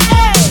floor,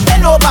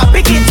 bend over,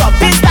 pick it up.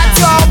 Start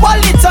your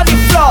wallet on the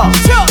floor,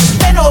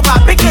 bend over,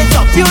 pick it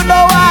up. You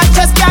know I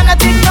just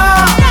cannot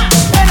ignore.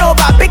 Bend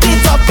over, pick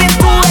it up. It's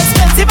too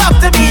expensive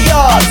after be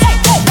yours.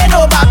 Bend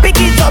over, pick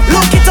it up.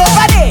 Look it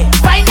over there,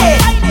 find it,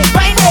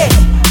 find it,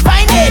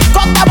 find it.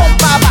 Fuck the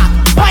bumper back,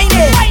 find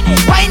it,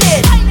 find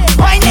it,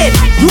 find it.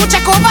 You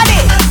check over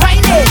there,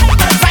 find it.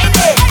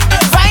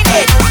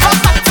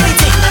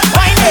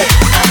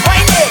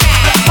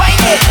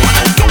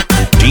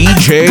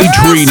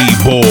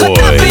 boy.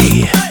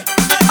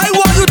 I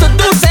want you to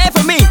do say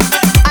for me,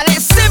 and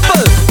it's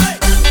simple.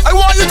 I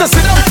want you to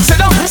sit down, sit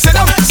down, sit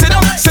down, sit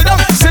down, sit down,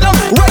 sit down.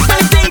 Right on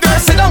the thing, girl.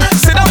 Sit down,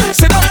 sit down,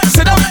 sit down,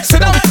 sit down, sit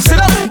down, sit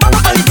down. Back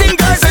up on the thing,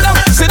 girl. Sit down,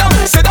 sit down,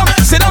 sit down,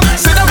 sit down,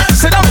 sit down,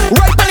 sit down.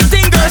 Right on the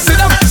thing, girl. Sit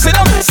down, sit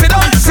down, sit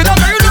down, sit down.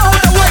 Girl, you know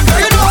how to work, girl.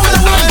 You know how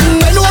to work.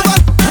 Bend over,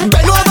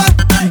 bend over,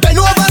 bend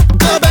over,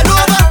 go bend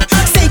over.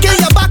 Sink in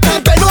your back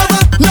and bend over.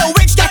 No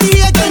rich daddy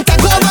again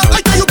take over.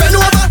 I tell you bend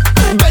over,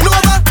 bend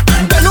over,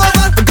 bend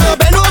over, go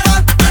bend over.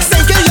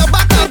 Sink in your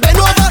back and bend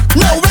over.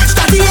 No rich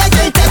daddy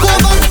again take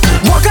over.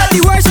 Walk out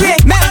the worst way,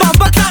 make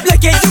bumper clap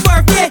like it's your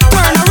birthday.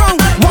 Turn around,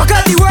 walk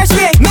out the worst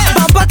way, make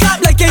bumper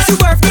clap like it's your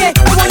birthday.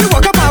 I want you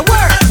walk up and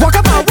work, walk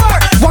up and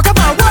work, walk up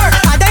and work.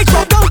 And I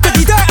drop down to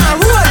the dirt and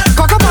roll,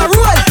 cock up and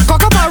roll,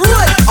 cock up and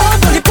roll. All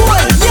for the pool,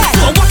 yeah.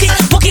 So walk it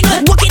good, walk it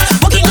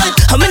good.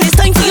 How many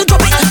times for you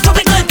drop it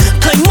good?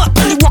 Climb up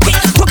and you rock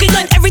it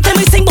good. Every time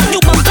I sing, but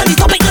you bump on the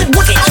top it good.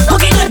 Walk it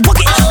good,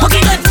 walk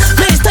it good.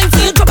 Many times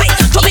for you drop it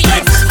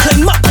good.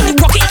 Climb up and you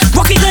rock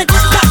it good.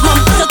 That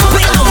bump on the top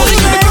it.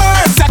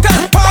 Reverse,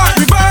 second part,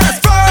 reverse,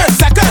 first,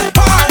 second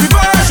part,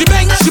 reverse. She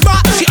bang, she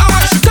back, she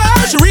arch, she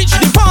turn, she reach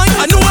the point,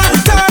 I know I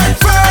return.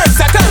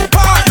 First, second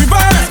part,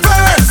 reverse,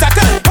 first,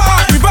 second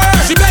part,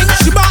 reverse. She bang,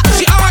 she back,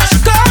 she arch, she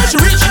turn, she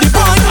reach the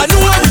point, I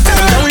know I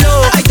return. Down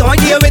low, I don't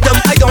deal with them,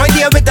 I don't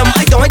deal with them,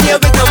 I don't deal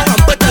with them.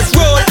 But this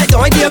road, I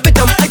don't deal with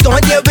them, I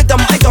don't deal with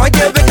them, I don't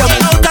deal with them.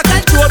 Out of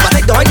control, but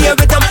I don't deal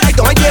with them, I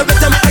don't deal with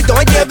them, I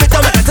don't deal with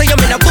them. I can tell you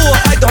I'm in a boat,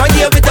 I don't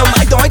deal with them,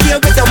 I don't deal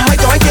with them, I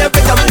don't deal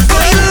with them.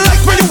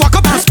 Like when you walk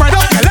up and spread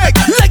out your leg,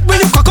 like when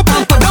you cock up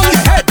and put down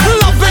your head.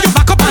 Love when you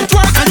back up and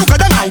twerk and you go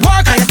down and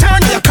work and you turn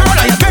and you curl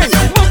and you bend.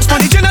 Bounce on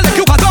the gin like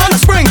you got on a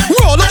spring.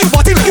 Roll up your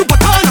body like you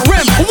put on a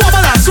rim.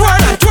 Wobble and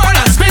swirl and twirl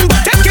and spin,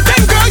 but take your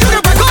thing, girl, you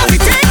can break off the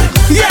thing.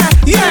 Yeah,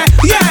 yeah,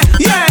 yeah,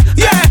 yeah,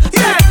 yeah,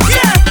 yeah,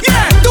 yeah,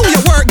 yeah. Do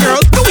your work,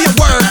 girl, do your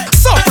work.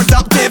 So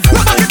productive.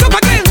 Now back it up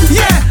again.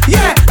 Yeah,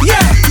 yeah,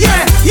 yeah,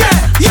 yeah, yeah,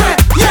 yeah,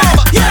 yeah,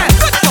 yeah.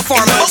 Good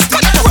performance,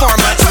 good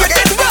performance. You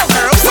did well,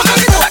 girl. So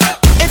back it up.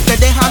 If they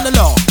didn't have the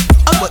law,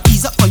 I would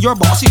ease up for your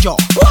bossy jaw.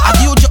 I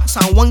deal jokes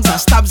and ones and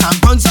stabs and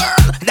buns, girl,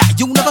 that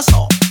you never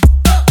saw.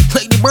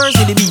 Like the birds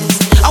and the bees.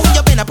 I want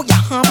you bend up, put your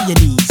hand on your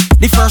knees.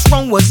 The first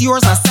round was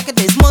yours and second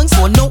is mine,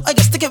 so no, I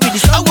just stick it with the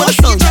sun. I wanna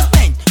see you just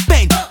bang,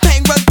 bang,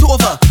 bang right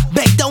over.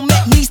 Bang, don't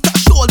make knees touch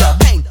shoulder.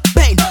 Bang,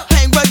 bang,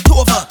 bang right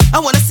over. I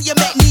wanna see you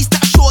make knees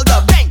touch shoulder.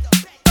 Bang,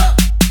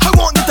 I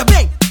want you to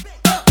bang,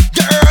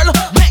 girl,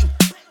 bang.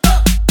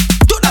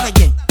 Do that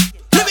again.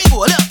 Let me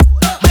go, look.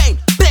 Bang,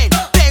 bang,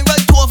 bang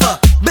right over.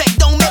 Bang,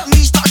 don't make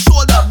knees touch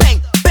shoulder.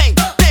 Bang, bang,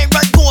 bang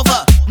right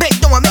over. Bang,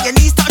 don't make your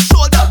knees touch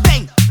shoulder.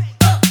 Bang,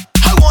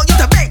 I want you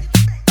to bang.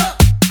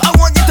 I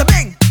want you to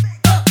bang.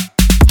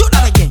 Do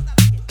that again.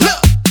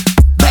 Look,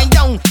 bang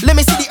down. Let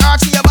me see the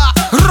arch of your back.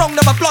 Round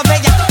of applause,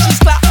 make your touches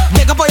clap.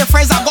 Make up for your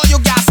friends, I got you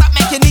gas. Up,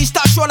 make your knees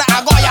touch shoulder,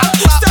 I got ya.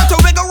 Start to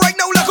wiggle right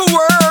now like a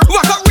worm.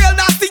 Walk up real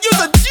nasty, use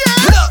a jam.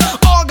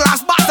 Look, all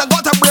glass box, I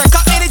got to break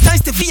up. Anytime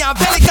Stiffy and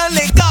Pelican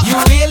link up. You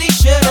really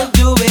shouldn't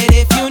do it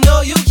if you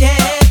know you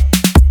can.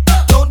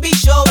 Don't be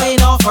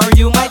showing off or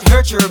you might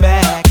hurt your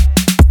back.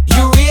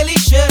 You really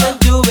shouldn't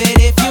do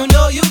it if you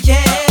know you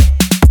can.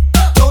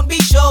 Don't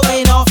be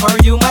showing off or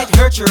you might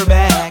hurt your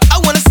back. I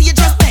wanna see you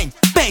just bang,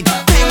 bang,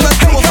 bang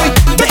right over.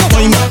 Bang,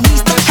 don't make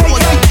knees touch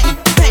shoulder.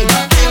 Bang, bang,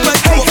 bang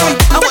right over.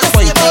 I wanna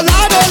see you bang,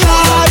 bang,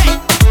 bang.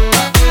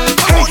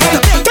 I want you to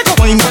bang, take a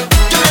wing.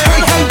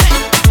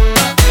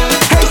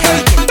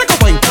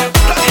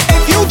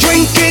 If you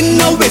drinking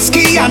no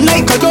whiskey and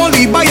I could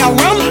only buy a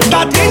rum,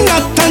 that ain't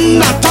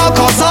nothing at all,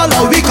 cause all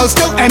of we could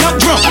still end up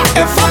drunk.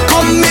 If I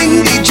come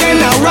in the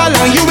general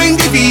and you in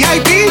the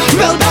VIP,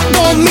 well that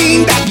don't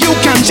mean that you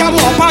can jam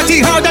or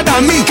party harder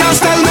than me. Can't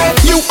tell me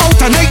you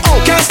out and I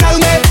out, can't tell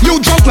me you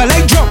drunk well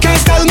I drunk,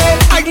 can't tell me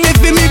I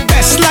live in my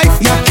best life.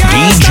 You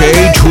can't tell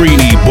me DJ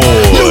Trini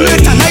you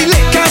lit and I Boy.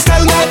 lit, can't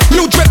tell me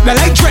you drip well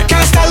I drip,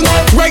 can't tell me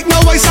right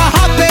now I so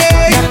happy.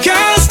 You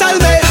can't tell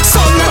me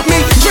so let me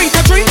drink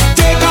a drink,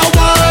 take a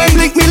wine,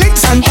 link me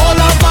links and all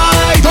a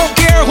vibe. Don't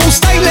care who's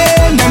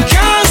styling, them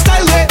can't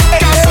style me.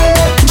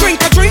 Drink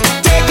a drink,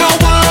 take a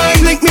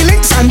wine, link me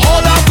links and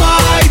all a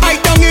vibe. I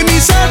down in me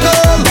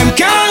circle, them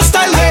can't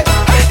style me.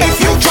 If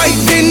you drive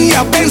in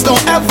your Benz,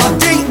 don't ever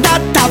think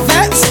that a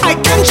Vex. I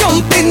can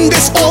jump in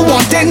this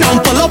 010 and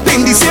pull up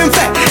in the same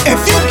fit.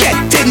 If you get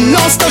in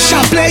lost to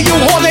champagne, you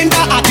holding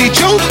that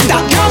attitude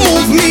that can't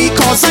move me,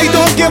 cause I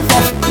don't give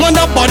off when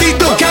the body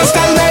do, can't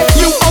style me.